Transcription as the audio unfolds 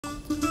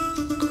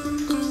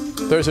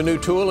There's a new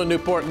tool in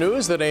Newport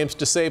News that aims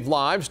to save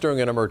lives during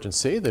an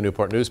emergency. The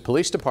Newport News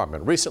Police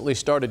Department recently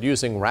started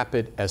using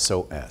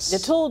RapidSOS. The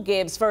tool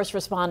gives first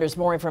responders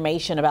more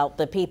information about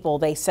the people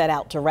they set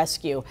out to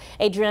rescue.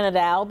 Adriana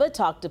D'Alba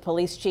talked to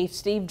Police Chief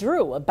Steve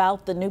Drew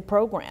about the new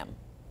program.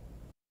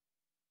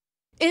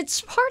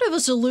 It's part of a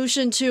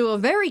solution to a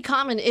very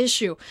common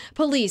issue.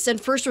 Police and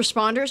first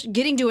responders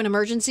getting to an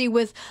emergency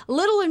with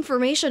little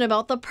information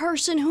about the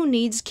person who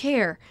needs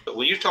care.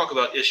 When you talk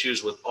about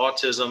issues with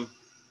autism,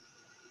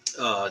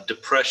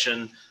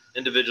 depression,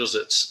 individuals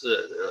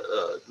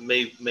that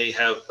may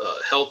have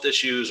health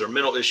issues or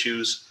mental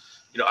issues,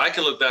 I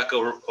can look back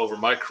over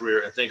my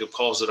career and think of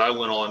calls that I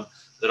went on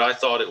that I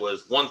thought it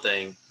was one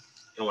thing,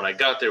 and when I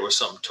got there it was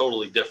something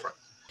totally different.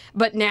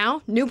 But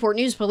now, Newport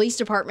News Police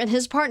Department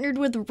has partnered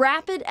with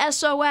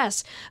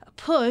RapidSOS, a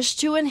push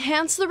to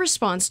enhance the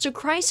response to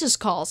crisis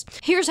calls.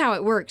 Here's how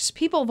it works.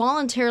 People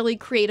voluntarily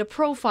create a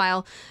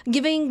profile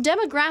giving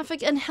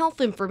demographic and health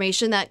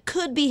information that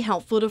could be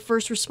helpful to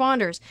first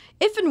responders.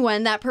 If and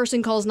when that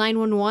person calls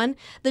 911,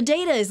 the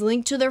data is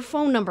linked to their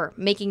phone number,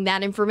 making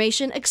that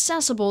information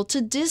accessible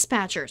to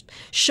dispatchers,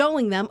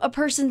 showing them a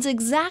person's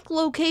exact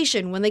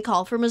location when they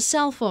call from a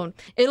cell phone.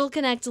 It'll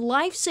connect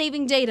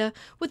life-saving data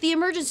with the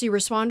emergency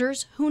responders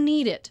who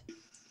need it.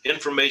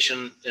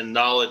 Information and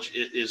knowledge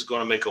is going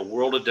to make a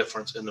world of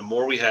difference, and the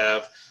more we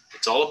have,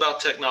 it's all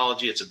about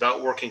technology. It's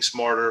about working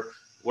smarter.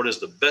 What is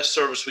the best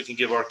service we can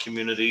give our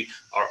community,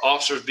 our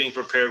officers being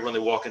prepared when they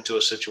walk into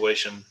a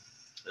situation.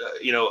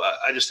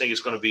 I just think it's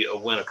going to be a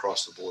win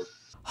across the board.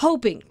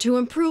 Hoping to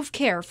improve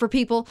care for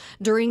people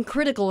during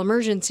critical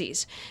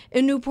emergencies.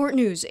 In Newport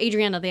News,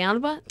 Adriana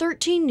D'Alba,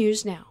 13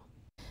 News Now.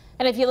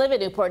 And if you live in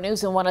Newport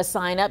News and want to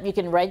sign up, you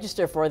can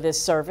register for this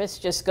service.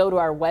 Just go to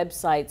our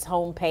website's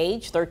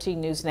homepage,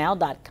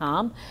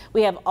 13newsnow.com.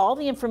 We have all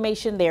the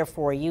information there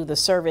for you. The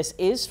service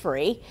is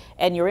free,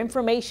 and your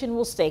information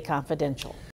will stay confidential.